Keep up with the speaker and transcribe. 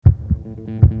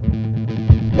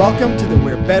Welcome to the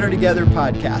We're Better Together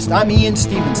podcast. I'm Ian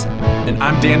Stevenson. And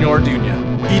I'm Daniel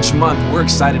Orduña. Each month, we're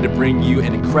excited to bring you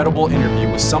an incredible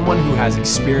interview with someone who has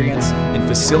experience in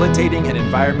facilitating an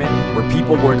environment where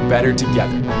people work better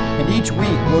together. And each week,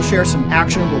 we'll share some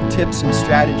actionable tips and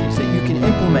strategies that you can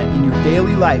implement in your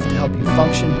daily life to help you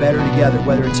function better together,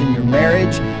 whether it's in your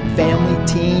marriage, family,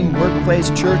 team,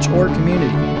 workplace, church, or community.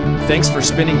 Thanks for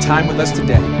spending time with us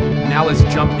today. Now let's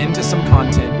jump into some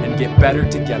content and get better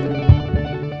together.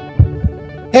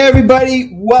 Hey everybody,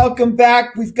 welcome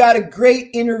back. We've got a great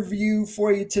interview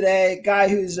for you today. A guy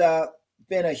who's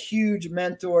been a huge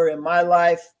mentor in my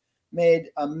life, made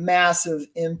a massive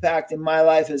impact in my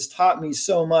life, has taught me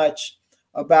so much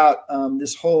about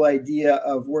this whole idea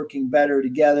of working better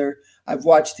together. I've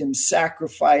watched him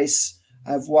sacrifice.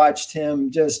 I've watched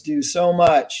him just do so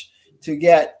much to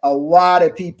get a lot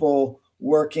of people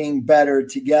working better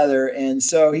together. And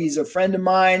so he's a friend of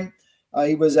mine.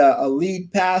 He was a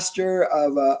lead pastor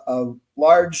of a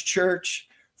large church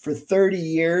for 30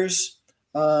 years.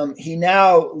 He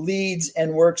now leads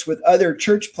and works with other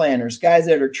church planters, guys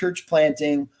that are church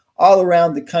planting all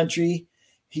around the country.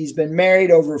 He's been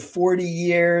married over 40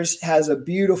 years, has a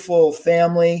beautiful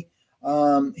family.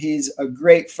 He's a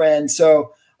great friend.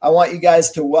 So I want you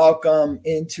guys to welcome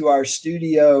into our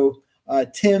studio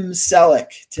Tim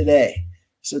Selleck today.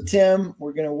 So Tim,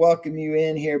 we're going to welcome you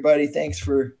in here, buddy. Thanks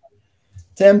for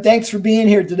being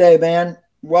here today, man.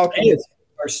 Welcome to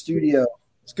our studio.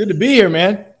 It's good to be here,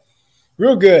 man.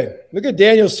 Real good. Look at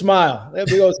Daniel's smile. That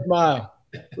big old smile.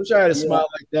 Wish I had a smile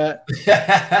like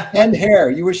that. And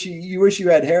hair. You wish you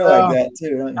had hair like that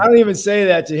too, don't you? I don't even say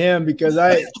that to him because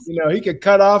he could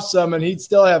cut off some and he'd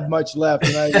still have much left.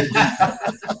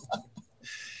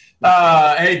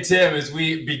 Hey, Tim, as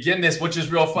we begin this, which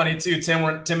is real funny too, Tim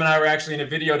and I were actually in a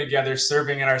video together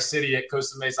serving in our city at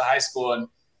Costa Mesa High School, and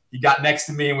he got next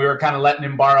to me and we were kind of letting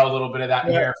him borrow a little bit of that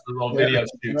hair for a little video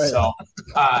shoot. Right. So,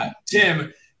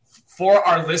 Tim, for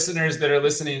our listeners that are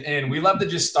listening in, we love to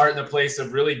just start in the place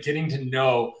of really getting to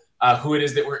know who it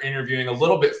is that we're interviewing a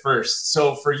little bit first.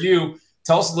 So for you,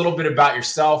 tell us a little bit about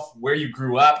yourself, where you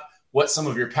grew up, what some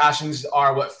of your passions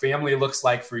are, what family looks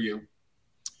like for you.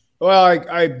 Well,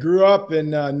 I grew up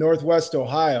in Northwest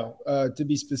Ohio, to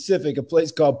be specific, a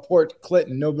place called Port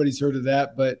Clinton. Nobody's heard of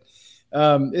that, but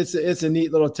it's a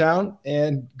neat little town,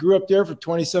 and grew up there for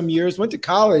 20 some years. Went to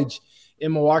college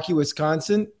in Milwaukee,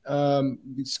 Wisconsin,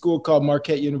 school called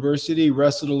Marquette University,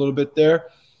 wrestled a little bit there.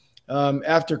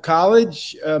 After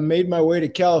college, made my way to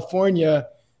California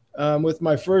with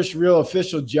my first real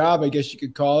official job, I guess you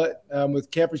could call it, with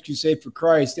Campus Crusade for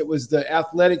Christ. It was the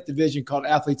athletic division called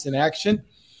Athletes in Action.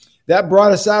 That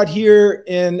brought us out here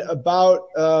in about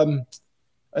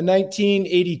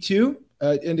 1982.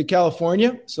 Into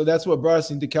California. So that's what brought us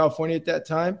into California at that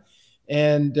time.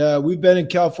 And we've been in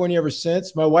California ever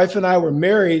since. My wife and I were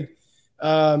married.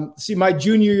 My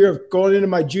junior year, going into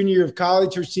my junior year of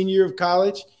college, her senior year of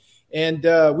college. And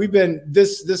we've been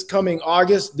this coming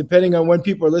August, depending on when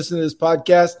people are listening to this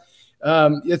podcast.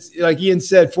 It's like Ian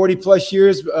said, 40 plus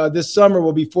years. This summer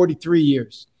will be 43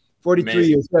 years. 43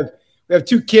 Amazing. Years. We have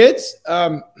two kids,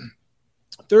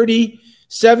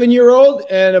 37-year-old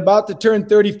and about to turn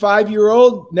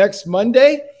 35-year-old next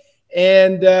Monday,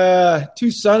 and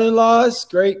two son-in-laws,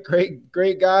 great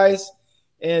guys,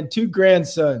 and two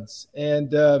grandsons.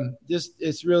 And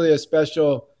it's really a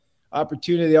special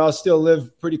opportunity. They all still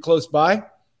live pretty close by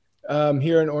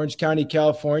here in Orange County,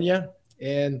 California.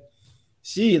 And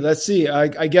let's see.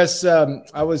 I guess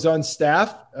I was on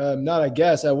staff. I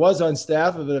was on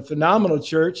staff of a phenomenal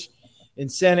church in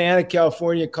Santa Ana,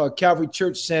 California called Calvary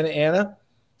Church Santa Ana.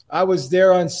 I was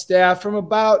there on staff from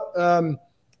about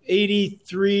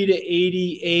 83 to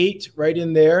 88, right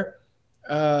in there.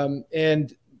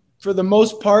 And for the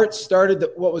most part, started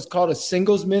what was called a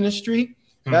singles ministry.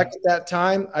 Back at that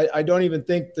time, I don't even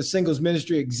think the singles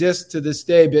ministry exists to this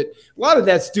day, but a lot of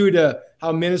that's due to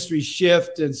how ministries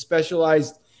shift and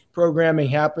specialized programming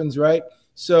happens, right?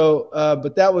 So,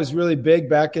 but that was really big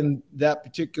back in that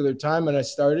particular time when I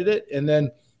started it. And then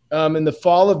in the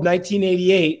fall of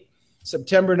 1988,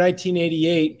 September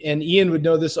 1988, and Ian would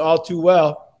know this all too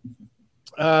well,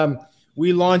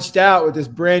 we launched out with this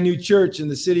brand new church in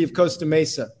the city of Costa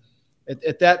Mesa.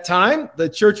 At that time, the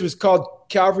church was called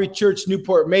Calvary Church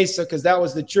Newport Mesa because that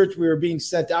was the church we were being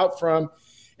sent out from.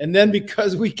 And then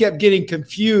because we kept getting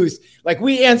confused, like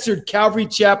we answered Calvary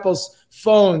Chapel's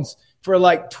phones for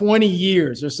like 20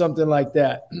 years or something like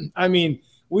that. I mean,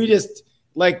 we just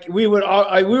we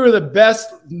were the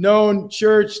best known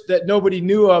church that nobody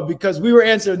knew of because we were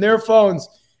answering their phones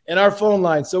and our phone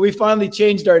line. So we finally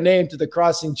changed our name to the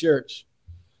Crossing Church.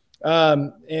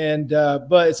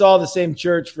 But it's all the same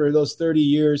church for those 30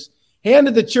 years.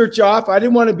 Handed the church off. I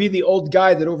didn't want to be the old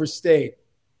guy that overstayed.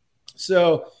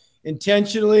 So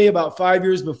intentionally, about 5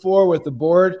 years before, with the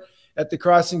board at the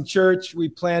Crossing Church, we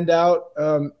planned out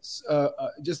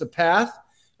just a path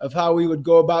of how we would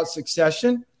go about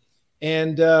succession.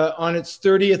 And on its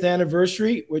 30th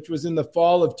anniversary, which was in the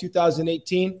fall of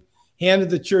 2018,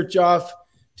 handed the church off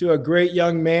to a great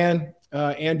young man,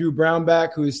 Andrew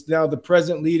Brownback, who is now the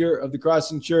present leader of the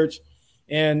Crossing Church.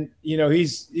 And,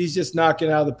 he's just knocking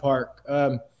it out of the park.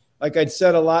 Like I'd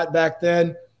said a lot back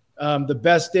then, the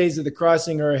best days of the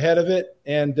Crossing are ahead of it.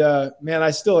 And, man,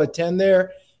 I still attend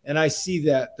there, and I see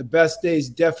that. The best days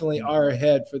definitely are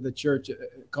ahead for the church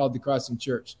called the Crossing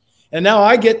Church. And now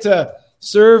I get to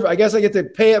serve. I guess I get to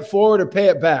pay it forward or pay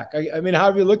it back. I mean,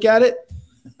 however you look at it.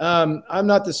 I'm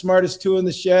not the smartest tool in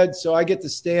the shed, so I got to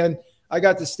stand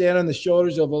on the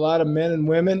shoulders of a lot of men and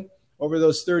women over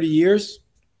those 30 years.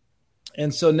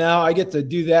 And so now I get to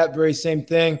do that very same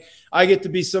thing. I get to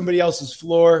be somebody else's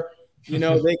floor.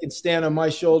 They can stand on my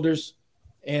shoulders,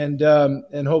 and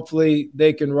hopefully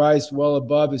they can rise well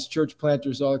above as church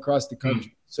planters all across the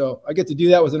country. So I get to do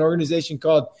that with an organization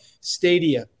called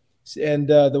Stadia. And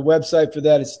the website for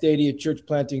that is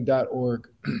stadiachurchplanting.org.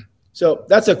 So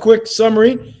that's a quick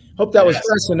summary. Hope that was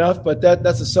fast enough, but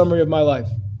that's a summary of my life.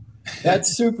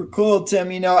 That's super cool,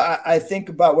 Tim. I think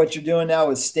about what you're doing now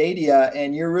with Stadia,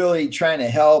 and you're really trying to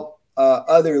help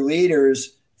other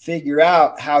leaders figure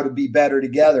out how to be better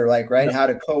together, how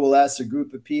to coalesce a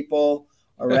group of people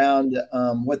around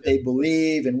what they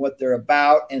believe and what they're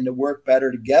about, and to work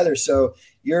better together. So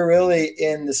you're really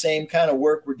in the same kind of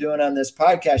work we're doing on this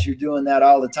podcast. You're doing that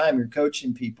all the time. You're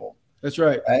coaching people. That's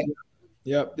right. Right?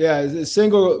 Yep. Yeah. The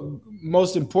single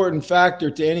most important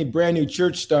factor to any brand new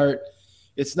church start.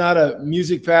 It's not a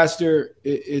music pastor.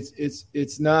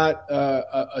 It's not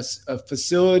a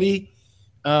facility.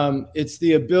 It's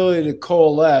the ability to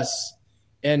coalesce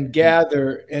and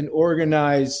gather and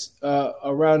organize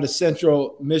around a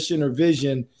central mission or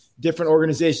vision. Different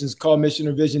organizations call mission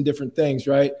or vision different things,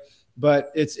 right?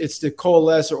 But it's to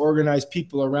coalesce or organize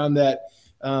people around that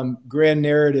grand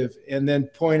narrative, and then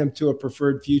point them to a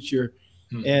preferred future.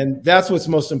 Mm-hmm. And that's what's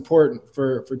most important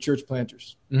for church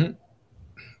planters. Mm-hmm.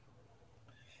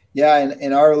 Yeah,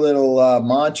 in our little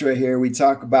mantra here, we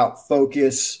talk about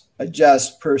focus,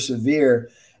 adjust, persevere.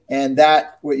 And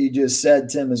that, what you just said,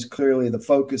 Tim, is clearly the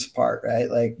focus part,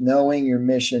 right? Like knowing your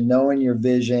mission, knowing your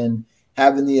vision,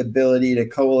 having the ability to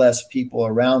coalesce people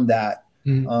around that.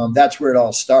 Mm-hmm. That's where it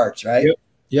all starts, right?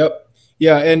 Yep.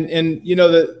 Yeah, and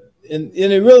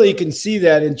it really, you can see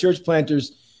that in church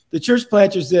planters. The church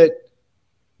planters that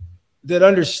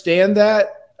understand that,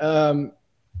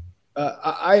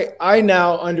 I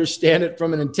now understand it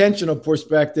from an intentional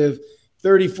perspective.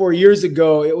 34 years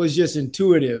ago, it was just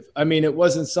intuitive. I mean, it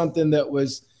wasn't something that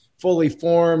was fully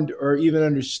formed or even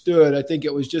understood. I think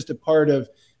it was just a part of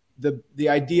the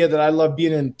idea that I love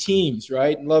being in teams,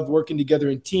 right? And love working together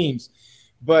in teams.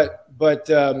 But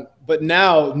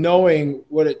now knowing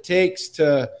what it takes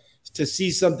to see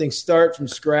something start from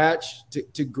scratch,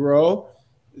 to grow,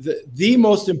 the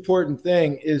most important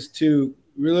thing is to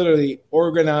literally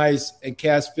organize and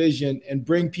cast vision and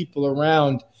bring people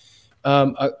around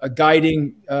a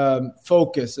guiding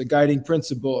focus, a guiding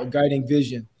principle, a guiding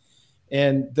vision.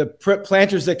 And the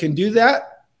planters that can do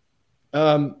that,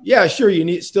 sure,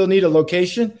 you still need a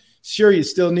location. Sure, you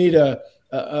still need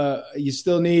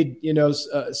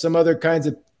some other kinds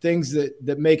of things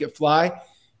that make it fly.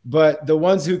 But the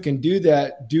ones who can do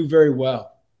that do very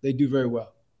well. They do very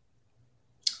well.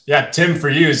 Yeah, Tim, for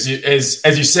you, as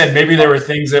you said, maybe there were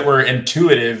things that were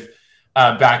intuitive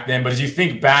back then, but as you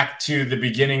think back to the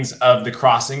beginnings of the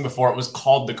Crossing, before it was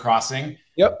called the Crossing,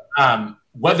 yep.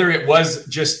 Whether it was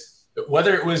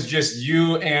just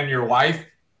you and your wife,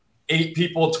 8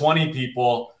 people, 20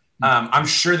 people, I'm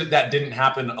sure that didn't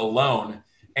happen alone.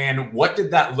 And what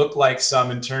did that look like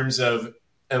in terms of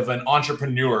an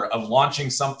entrepreneur, of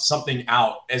launching something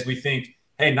out, as we think,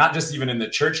 hey, not just even in the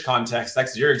church context,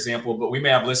 that's your example, but we may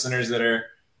have listeners that are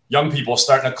young people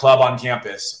starting a club on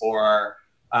campus, or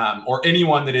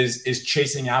anyone that is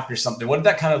chasing after something. What did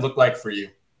that kind of look like for you?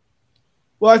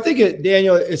 Well, I think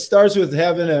Daniel, it starts with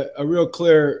having a real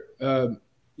clear,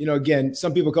 again,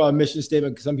 some people call it a mission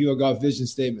statement, some people call it vision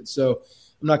statement. So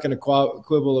I'm not going to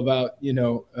quibble about,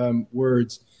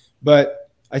 words,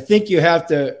 but I think you have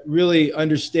to really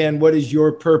understand what is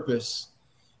your purpose.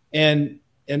 And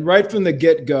right from the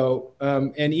get-go,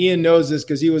 and Ian knows this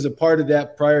because he was a part of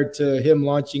that prior to him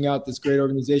launching out this great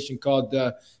organization called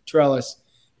Trellis.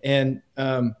 And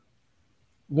one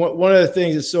of the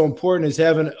things that's so important is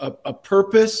having a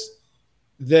purpose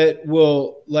that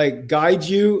will like guide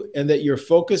you and that you're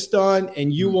focused on,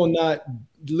 and you will not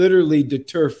literally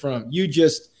deter from.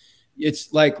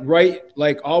 It's like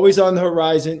always on the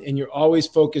horizon, and you're always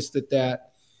focused at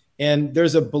that. And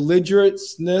there's a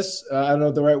belligerentness, I don't know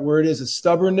what the right word is, a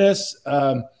stubbornness,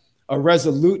 a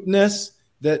resoluteness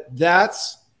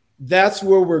that's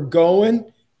where we're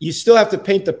going. You still have to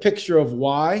paint the picture of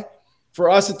why. For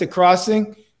us at the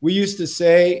Crossing, we used to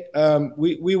say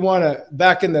we want to,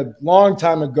 back in the long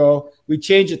time ago, we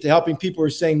changed it to helping people who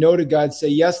are saying no to God say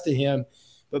yes to him.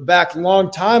 But back a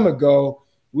long time ago,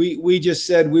 we just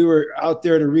said we were out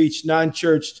there to reach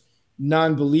non-churched,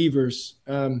 non-believers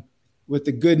with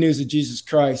the good news of Jesus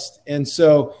Christ. And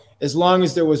so as long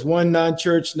as there was one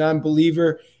non-church,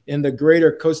 non-believer in the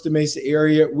greater Costa Mesa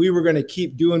area, we were going to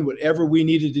keep doing whatever we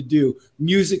needed to do.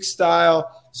 Music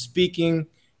style, speaking,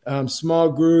 small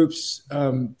groups,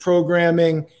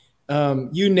 programming,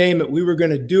 you name it. We were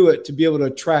going to do it to be able to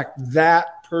attract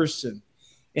that person.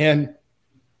 And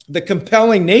the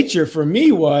compelling nature for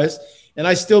me was, and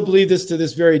I still believe this to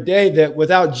this very day, that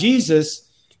without Jesus,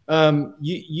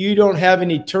 you don't have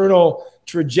an eternal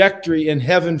trajectory in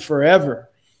heaven forever.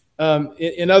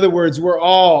 In other words, we're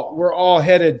all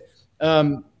headed,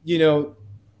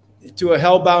 to a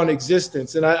hellbound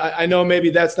existence. And I know maybe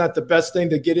that's not the best thing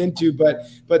to get into, but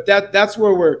that's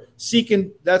where we're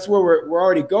seeking. That's where we're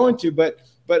already going to. But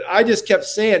I just kept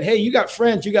saying, hey, you got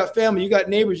friends, you got family, you got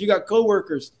neighbors, you got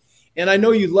coworkers, and I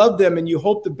know you love them and you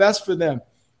hope the best for them.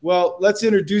 Well, let's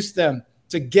introduce them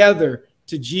together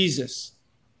to Jesus.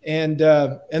 And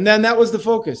then that was the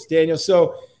focus, Daniel.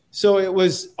 So it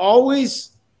was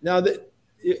always,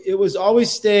 it was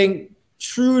always staying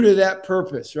true to that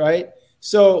purpose, right?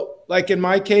 So like in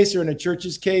my case or in a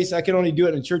church's case, I can only do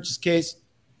it in a church's case.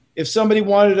 If somebody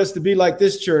wanted us to be like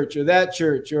this church or that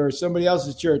church or somebody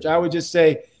else's church, I would just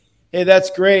say, hey, that's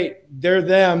great. They're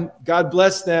them. God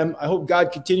bless them. I hope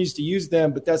God continues to use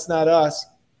them, but that's not us.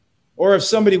 Or if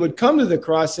somebody would come to the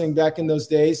Crossing back in those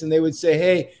days and they would say,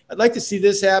 hey, I'd like to see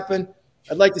this happen.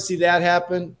 I'd like to see that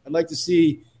happen. I'd like to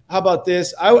see, how about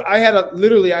this? I had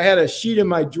a sheet in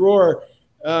my drawer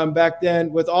back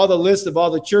then with all the list of all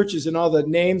the churches and all the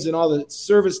names and all the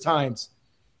service times.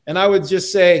 And I would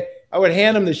just say, I would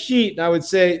hand them the sheet and I would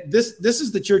say, this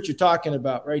is the church you're talking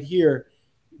about right here.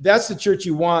 That's the church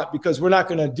you want, because we're not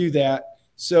going to do that.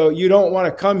 So you don't want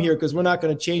to come here because we're not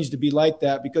going to change to be like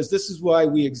that, because this is why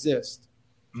we exist.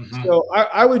 Mm-hmm. So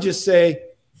I would just say,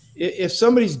 if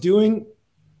somebody's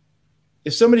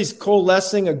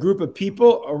coalescing a group of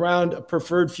people around a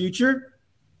preferred future,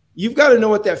 you've got to know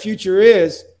what that future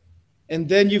is. And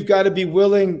then you've got to be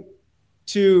willing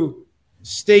to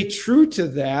stay true to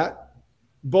that,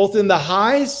 both in the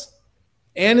highs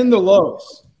and in the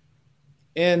lows.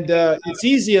 And it's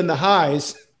easy in the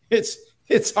highs.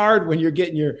 It's hard when you're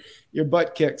getting your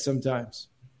butt kicked sometimes.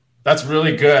 That's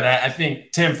really good. I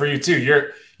think, Tim, for you too,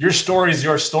 your story is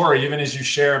your story, even as you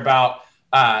share about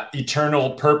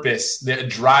eternal purpose, the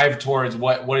drive towards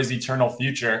what is eternal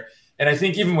future. And I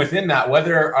think even within that,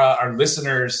 whether our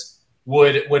listeners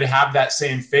would have that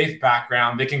same faith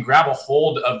background, they can grab a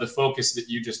hold of the focus that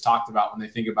you just talked about when they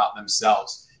think about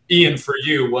themselves. Ian, for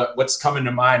you, what's coming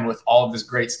to mind with all of this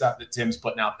great stuff that Tim's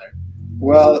putting out there?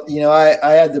 Well,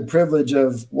 I had the privilege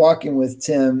of walking with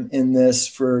Tim in this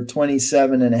for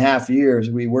 27 and a half years.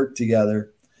 We worked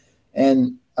together.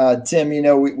 And Tim,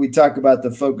 we talk about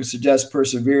the focus, suggest,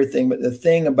 persevere thing, but the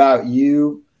thing about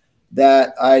you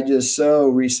that I just so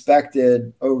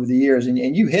respected over the years, and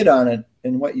you hit on it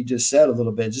in what you just said a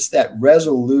little bit, just that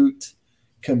resolute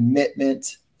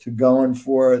commitment to going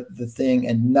for the thing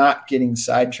and not getting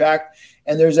sidetracked.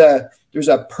 And there's a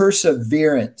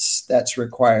perseverance that's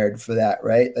required for that,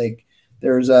 right? Like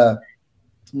there's a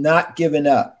not giving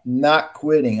up, not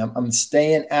quitting. I'm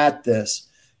staying at this.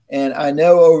 And I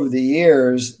know over the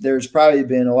years, there's probably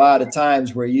been a lot of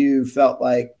times where you felt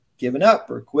like giving up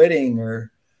or quitting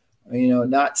or,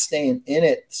 not staying in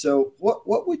it. So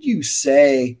what would you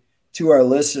say to our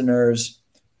listeners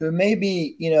who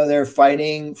maybe, they're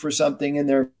fighting for something in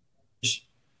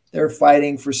they're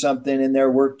fighting for something in their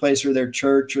workplace or their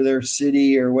church or their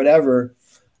city or whatever.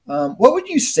 What would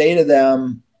you say to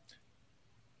them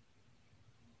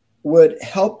would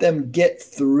help them get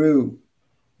through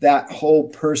that whole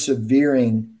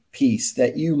persevering piece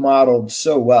that you modeled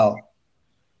so well?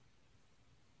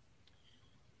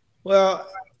 Well,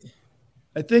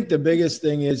 I think the biggest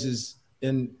thing is,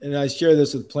 and I share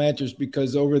this with planters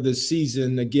because over the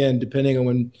season, again, depending on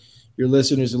when your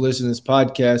listeners are listening to this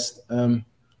podcast,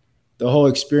 the whole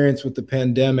experience with the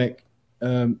pandemic,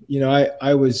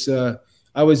 I was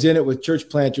in it with church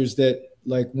planters that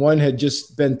like one had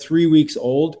just been 3 weeks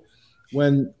old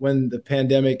when the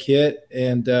pandemic hit,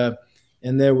 and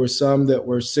there were some that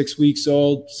were 6 weeks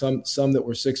old, some that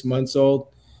were 6 months old,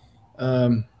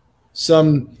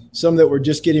 some that were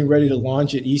just getting ready to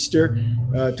launch at Easter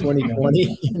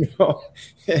 2020,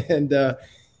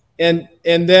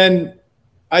 and then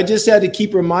I just had to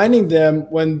keep reminding them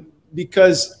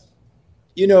because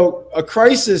a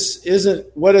crisis isn't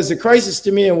what is a crisis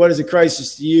to me and what is a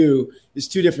crisis to you is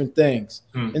two different things.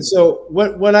 And so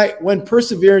when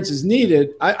perseverance is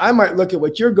needed, I might look at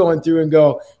what you're going through and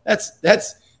go,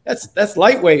 that's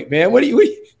lightweight, man. What are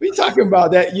you talking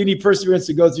about? That you need perseverance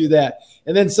to go through that.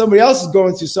 And then somebody else is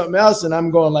going through something else, and I'm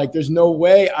going like, there's no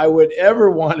way I would ever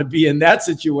want to be in that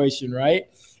situation, right?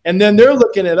 And then they're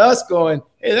looking at us going,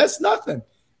 hey, that's nothing.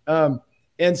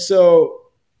 And so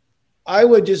I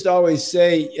would just always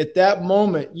say at that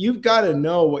moment, you've got to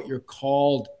know what you're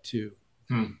called to.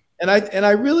 And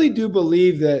I really do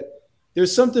believe that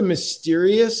there's something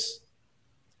mysterious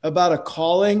about a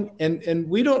calling. And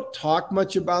we don't talk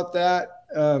much about that,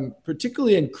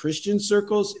 particularly in Christian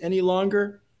circles any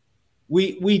longer.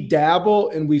 We dabble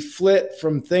and we flit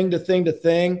from thing to thing to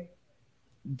thing.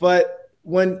 But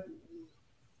when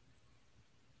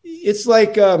it's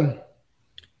like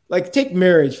take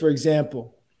marriage, for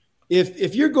example.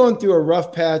 If you're going through a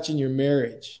rough patch in your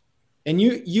marriage and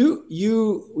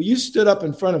you stood up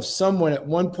in front of someone at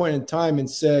one point in time and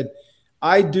said,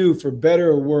 I do for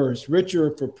better or worse, richer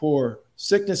or for poor,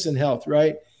 sickness and health,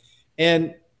 right?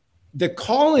 And the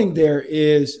calling there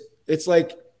is, it's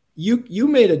like you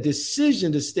made a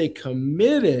decision to stay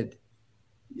committed.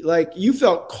 Like you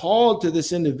felt called to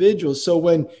this individual. So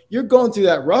when you're going through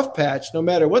that rough patch, no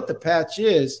matter what the patch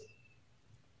is,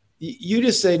 you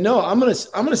just say, no, I'm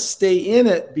gonna stay in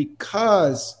it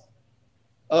because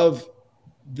of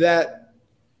that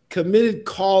committed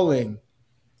calling.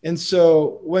 And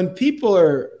so when people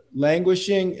are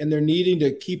languishing and they're needing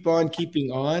to keep on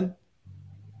keeping on,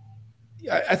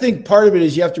 I think part of it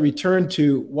is you have to return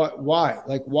to why?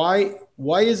 Like, why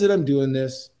is it I'm doing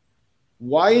this?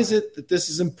 Why is it that this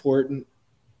is important?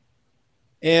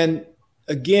 And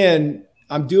again,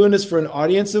 I'm doing this for an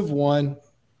audience of one.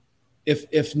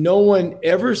 If no one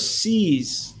ever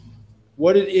sees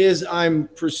what it is I'm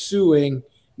pursuing,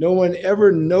 no one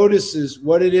ever notices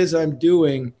what it is I'm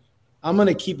doing, I'm going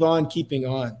to keep on keeping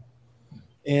on.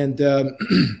 And,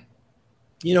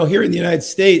 here in the United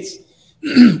States,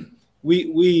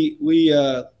 we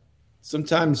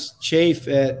sometimes chafe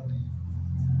at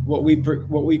what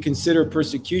we consider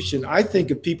persecution. I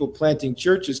think of people planting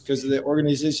churches because of the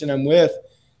organization I'm with.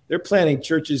 They're planting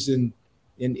churches in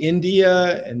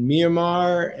India and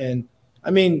Myanmar, and I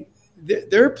mean,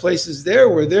 there are places there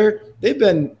where they've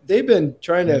been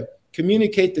trying to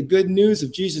communicate the good news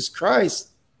of Jesus Christ,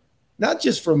 not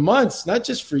just for months, not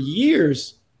just for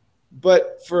years,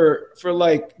 but for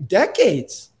like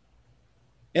decades,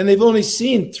 and they've only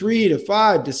seen 3 to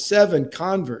 5 to 7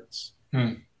 converts.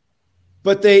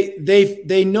 But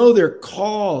they know they're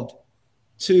called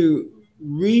to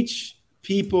reach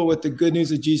people with the good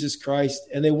news of Jesus Christ,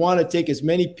 and they want to take as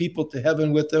many people to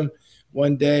heaven with them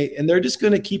one day, and they're just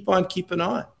going to keep on keeping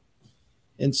on.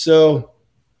 And so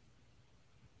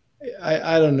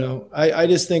I don't know. I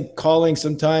just think calling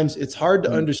sometimes it's hard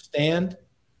to understand,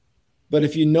 but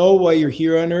if you know why you're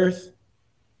here on earth,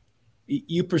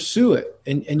 you pursue it,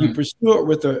 and you pursue it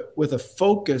with a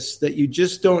focus that you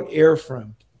just don't err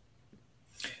from.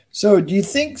 So do you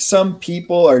think some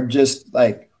people are just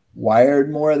like wired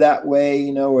more that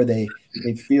way, where they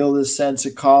feel this sense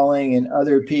of calling, and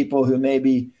other people who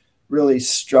maybe really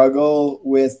struggle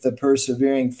with the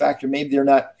persevering factor, maybe they're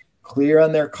not clear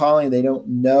on their calling, they don't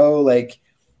know,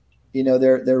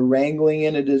 they're wrangling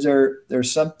in it. Is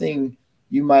there's something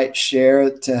you might share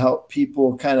to help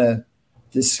people kind of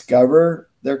discover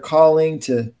their calling,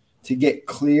 to get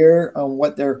clear on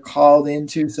what they're called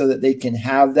into, so that they can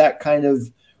have that kind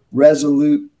of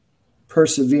resolute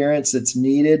perseverance that's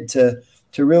needed to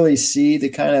really see the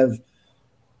kind of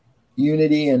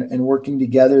unity and working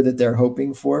together that they're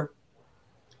hoping for?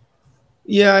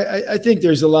 Yeah, I think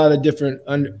there's a lot of different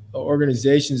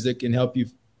organizations that can help you,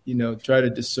 try to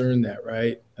discern that,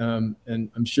 right? And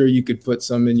I'm sure you could put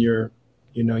some in your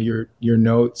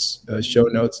notes, show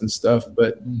notes and stuff.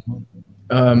 But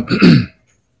I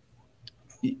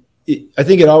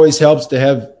think it always helps to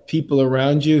have people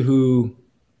around you who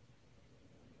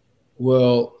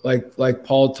will, like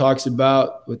Paul talks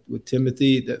about with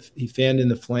Timothy, that he fanned in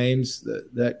the flames,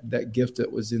 that gift that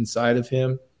was inside of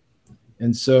him.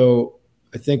 And so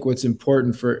I think what's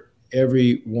important for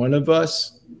every one of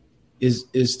us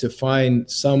is to find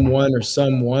someone or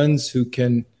someones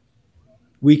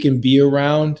we can be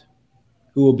around,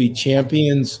 who will be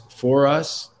champions for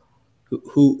us,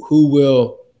 who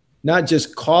will not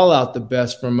just call out the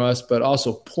best from us, but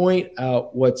also point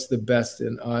out what's the best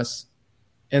in us.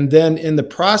 And then in the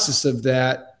process of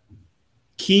that,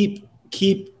 keep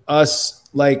us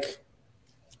like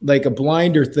a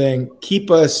blinder thing,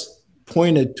 keep us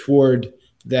pointed toward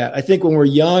that. I think when we're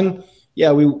young,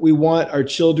 we want our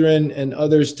children and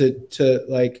others to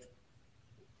like,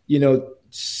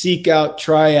 seek out,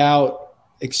 try out,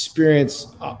 experience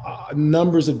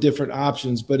numbers of different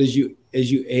options. But as you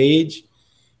age,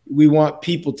 we want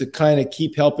people to kind of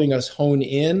keep helping us hone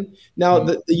in. Now,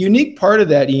 the unique part of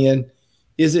that, Ian,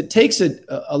 is it takes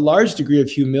a large degree of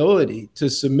humility to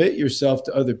submit yourself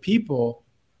to other people.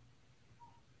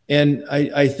 And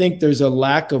I think there's a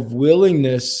lack of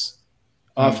willingness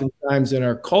oftentimes in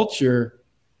our culture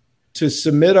to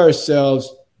submit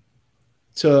ourselves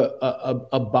to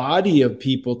a body of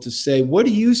people to say, what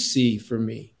do you see for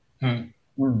me?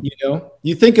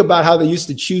 You think about how they used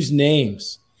to choose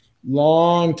names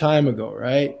long time ago,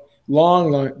 right?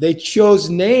 Long. They chose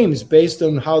names based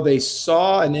on how they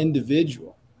saw an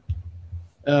individual.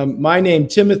 My name,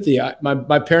 Timothy,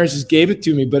 my parents just gave it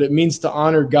to me, but it means to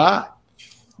honor God.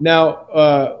 Now,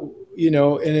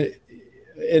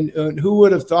 and who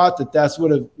would have thought that that's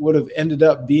would have ended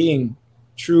up being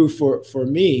true for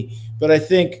me? But I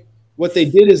think what they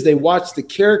did is they watched the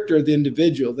character of the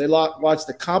individual. They watched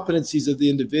the competencies of the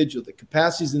individual, the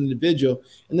capacities of the individual,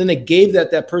 and then they gave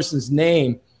that person's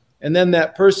name. And then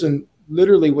that person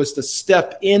literally was to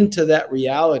step into that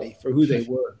reality for who they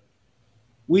were.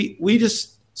 We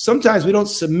just, sometimes we don't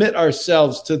submit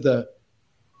ourselves to the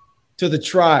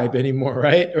tribe anymore,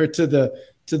 right? Or to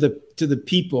the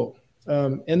people.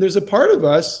 And there's a part of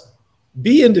us,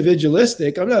 be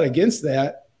individualistic. I'm not against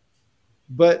that.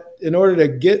 But in order to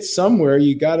get somewhere,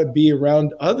 you got to be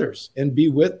around others and be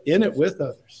in it with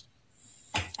others.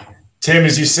 Tim,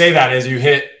 as you say that, as you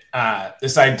hit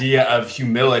this idea of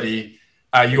humility,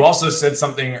 you also said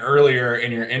something earlier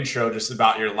in your intro just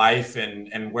about your life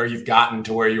and where you've gotten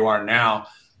to where you are now.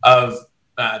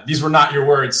 These were not your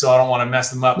words, so I don't want to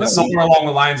mess them up. But somewhere along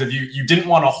the lines of you didn't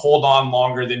want to hold on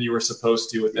longer than you were supposed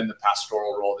to within the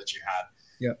pastoral role that you had.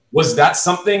 Yeah. Was that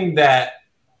something that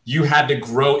you had to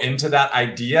grow into that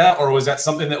idea, or was that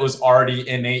something that was already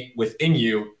innate within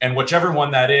you? And whichever one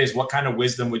that is, what kind of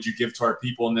wisdom would you give to our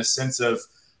people in this sense of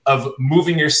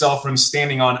moving yourself from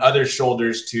standing on other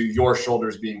shoulders to your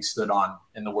shoulders being stood on,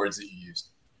 in the words that you used?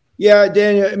 Yeah,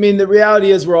 Daniel, I mean, the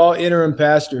reality is we're all interim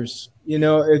pastors,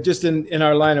 just in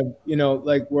our line of,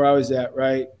 like where I was at,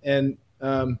 right? And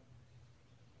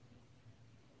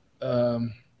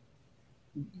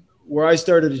where I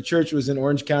started a church was in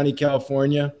Orange County,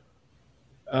 California.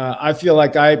 I feel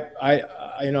like I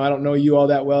don't know you all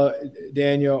that well,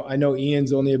 Daniel. I know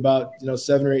Ian's only about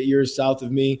 7 or 8 years south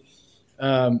of me,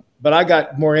 but I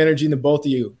got more energy than both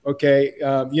of you. Okay,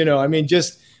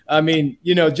 just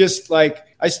like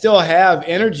I still have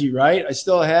energy, right? I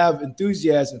still have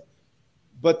enthusiasm,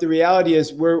 but the reality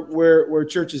is, where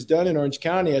church is done in Orange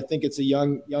County, I think it's a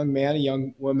young man, a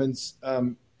young woman's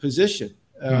position.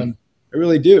 I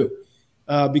really do.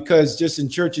 Because just in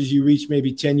churches, you reach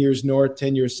maybe 10 years north,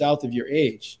 10 years south of your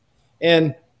age.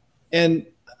 And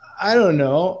I don't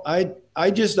know,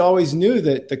 I just always knew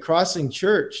that the Crossing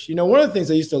Church, one of the things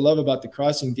I used to love about the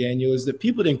Crossing, Daniel, is that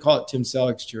people didn't call it Tim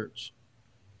Selleck's church.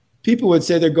 People would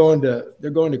say they're going to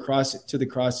the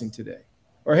Crossing today,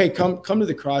 or, hey, come to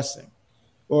the Crossing.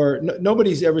 Or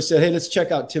nobody's ever said, hey, let's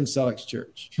check out Tim Selleck's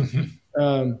church.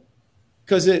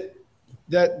 Because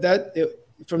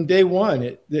from day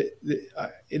one,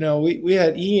 we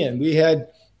had Ian,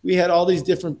 we had all these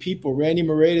different people, Randy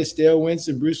Moratis, Dale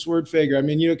Winston, Bruce Swordfager. I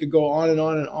mean, it could go on and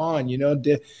on and on.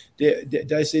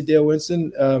 Did I say Dale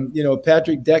Winston?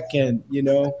 Patrick Decken.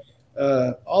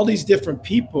 All these different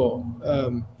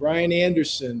people. Brian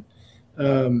Anderson.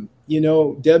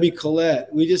 Debbie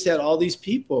Collette. We just had all these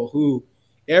people who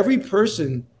every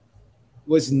person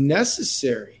was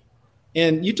necessary.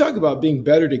 And you talk about being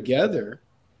better together.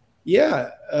 Yeah,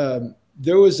 I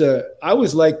was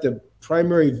like the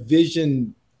primary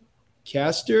vision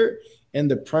caster and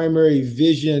the primary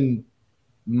vision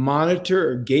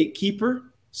monitor or gatekeeper,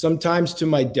 sometimes to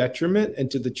my detriment and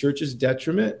to the church's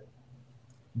detriment.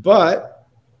 But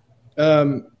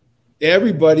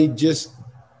everybody just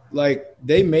like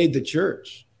they made the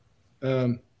church.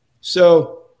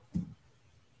 So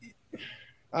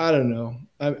I don't know.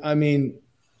 I mean,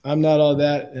 I'm not all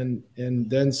that and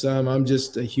then some. I'm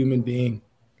just a human being.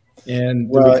 And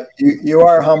well, you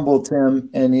are humble, Tim.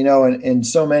 And, in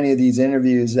so many of these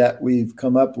interviews that we've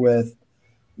come up with,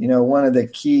 one of the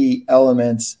key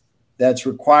elements that's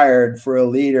required for a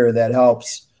leader that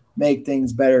helps make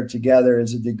things better together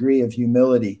is a degree of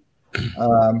humility.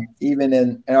 Even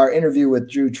in our interview with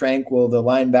Drew Tranquill, the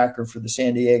linebacker for the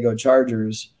San Diego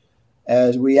Chargers,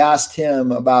 as we asked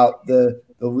him about the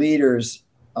leaders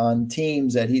on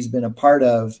teams that he's been a part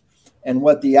of and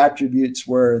what the attributes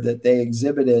were that they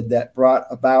exhibited that brought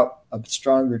about a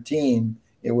stronger team,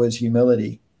 it was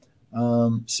humility.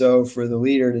 So for the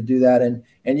leader to do that,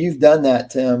 and you've done that,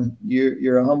 Tim,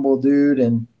 you're a humble dude,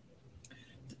 and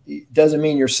it doesn't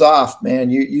mean you're soft, man.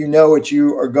 You know what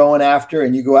you are going after,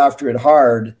 and you go after it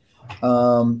hard,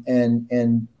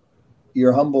 and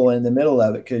you're humble in the middle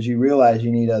of it because you realize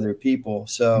you need other people.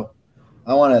 So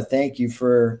I want to thank you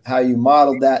for how you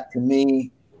modeled that to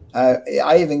me.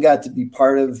 I even got to be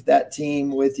part of that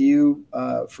team with you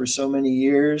for so many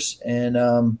years,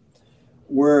 and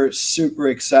we're super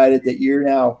excited that you're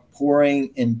now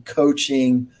pouring and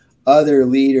coaching other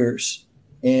leaders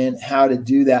in how to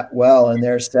do that well in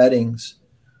their settings.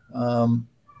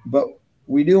 But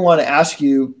we do want to ask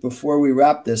you before we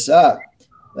wrap this up,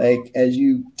 like, as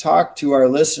you talk to our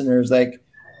listeners, like,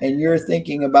 and you're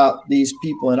thinking about these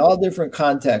people in all different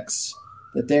contexts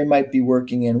that they might be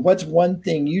working in, what's one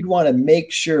thing you'd want to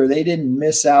make sure they didn't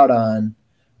miss out on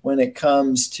when it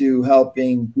comes to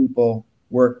helping people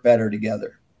work better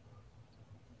together?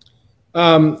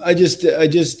 I just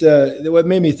what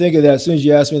made me think of that as soon as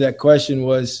you asked me that question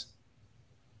was,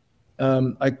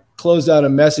 I closed out a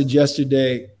message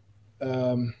yesterday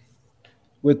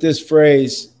with this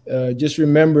phrase, just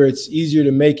remember it's easier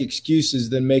to make excuses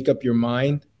than make up your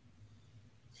mind.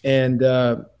 And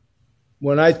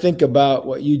when I think about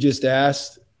what you just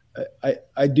asked,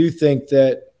 I do think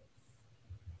that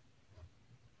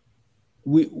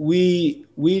we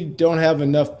don't have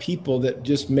enough people that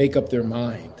just make up their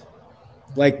mind.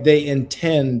 Like they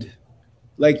intend,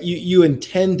 like you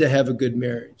intend to have a good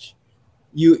marriage.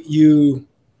 You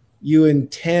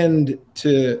intend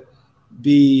to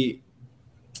be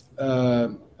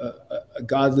a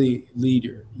godly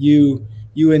leader. You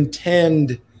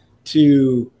intend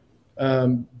to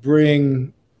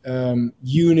bring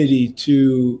unity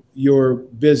to your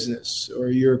business or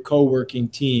your co-working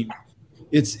team.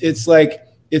 It's like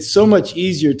it's so much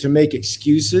easier to make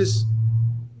excuses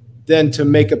than to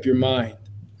make up your mind.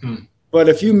 But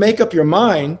if you make up your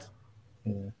mind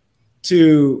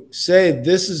to say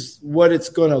this is what it's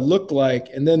going to look like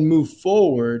and then move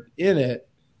forward in it,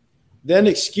 then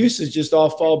excuses just all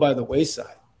fall by the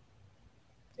wayside.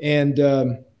 And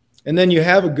then you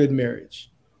have a good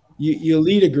marriage. You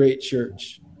lead a great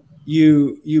church.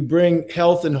 You bring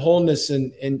health and wholeness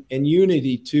and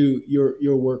unity to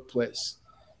your workplace.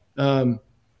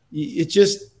 It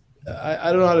just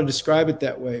I don't know how to describe it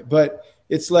that way, but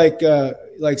it's like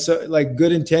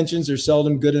good intentions are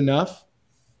seldom good enough.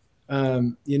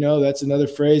 That's another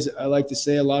phrase I like to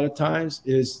say a lot of times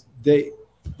is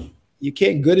you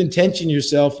can't good intention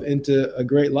yourself into a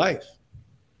great life.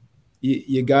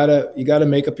 You gotta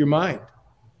make up your mind.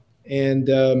 And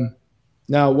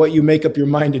now what you make up your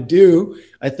mind to do,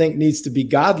 I think needs to be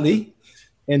godly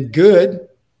and good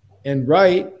and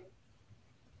right.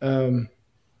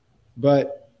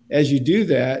 But as you do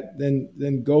that,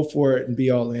 then go for it and be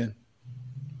all in.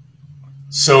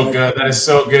 So good. That is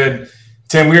so good.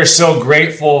 Tim, we are so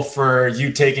grateful for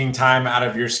you taking time out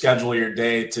of your schedule, your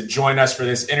day, to join us for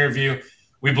this interview.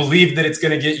 We believe that it's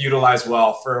going to get utilized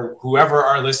well for whoever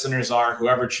our listeners are,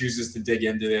 whoever chooses to dig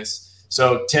into this.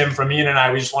 So, Tim, from Ian and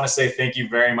I, we just want to say thank you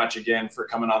very much again for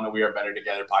coming on the We Are Better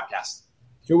Together podcast.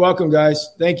 You're welcome,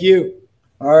 guys. Thank you.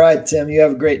 All right, Tim, you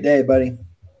have a great day, buddy.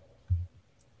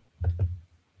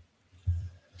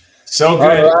 So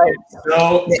good. Right.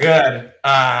 So good.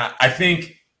 I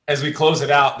think as we close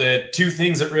it out, the two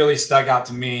things that really stuck out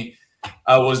to me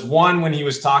was one, when he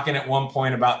was talking at one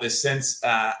point about this sense,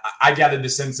 I gathered the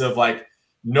sense of like,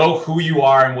 know who you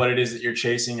are and what it is that you're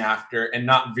chasing after and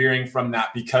not veering from that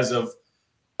because of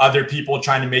other people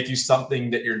trying to make you something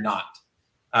that you're not.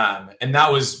 And that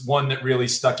was one that really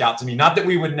stuck out to me. Not that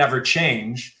we would never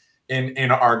change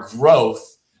in our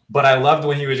growth, but I loved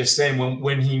when he was just saying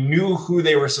when he knew who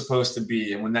they were supposed to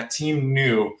be and when that team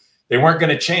knew they weren't going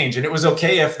to change. And it was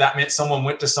okay if that meant someone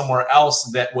went to somewhere else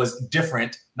that was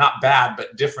different, not bad,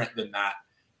 but different than that.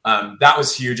 That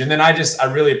was huge. And then I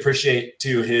really appreciate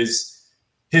too his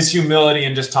humility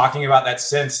and just talking about that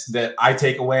sense that I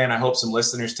take away, and I hope some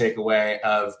listeners take away,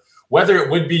 of whether it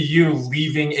would be you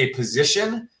leaving a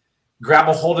position, grab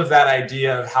a hold of that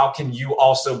idea of how can you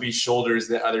also be shoulders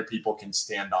that other people can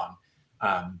stand on.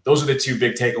 Those are the two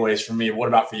big takeaways for me. What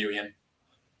about for you, Ian?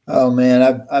 Oh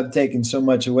man, I've taken so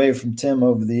much away from Tim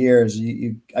over the years.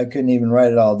 I couldn't even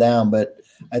write it all down, but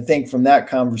I think from that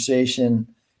conversation,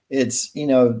 it's,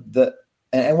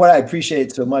 and what I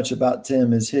appreciate so much about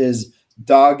Tim is his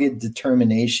dogged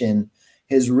determination,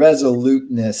 his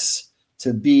resoluteness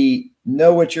to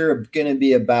know what you're going to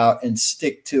be about and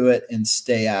stick to it and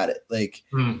stay at it. Like,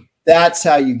 that's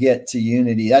how you get to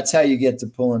unity. That's how you get to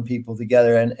pulling people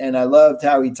together. And I loved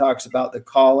how he talks about the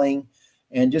calling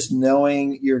and just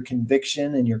knowing your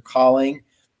conviction and your calling,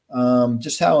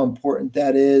 just how important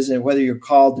that is. And whether you're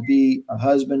called to be a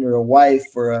husband or a wife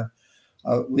or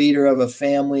a leader of a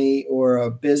family or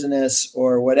a business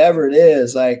or whatever it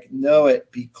is, like, know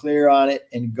it, be clear on it,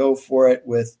 and go for it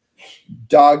with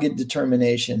dogged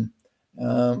determination.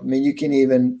 You can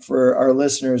even, for our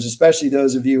listeners, especially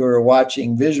those of you who are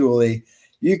watching visually,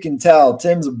 you can tell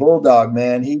Tim's a bulldog,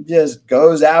 man. He just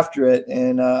goes after it.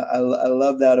 And I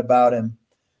love that about him.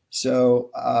 So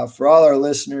for all our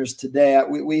listeners today,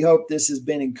 we hope this has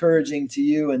been encouraging to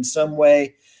you in some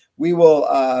way. We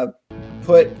will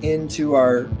put into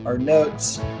our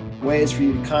notes ways for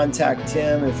you to contact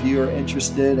Tim if you are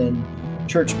interested in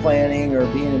church planning or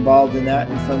being involved in that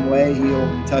in some way.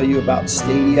 He'll tell you about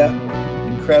Stadia,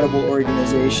 incredible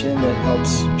organization that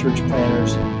helps church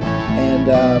planners. And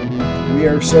we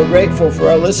are so grateful for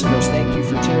our listeners. Thank you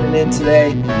for tuning in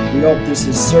today. We hope this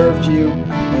has served you,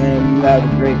 and you have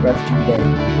a great rest of your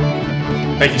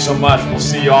day. Thank you so much. We'll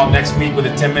see you all next week with a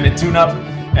 10-minute tune-up,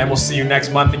 and we'll see you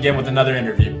next month again with another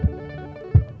interview.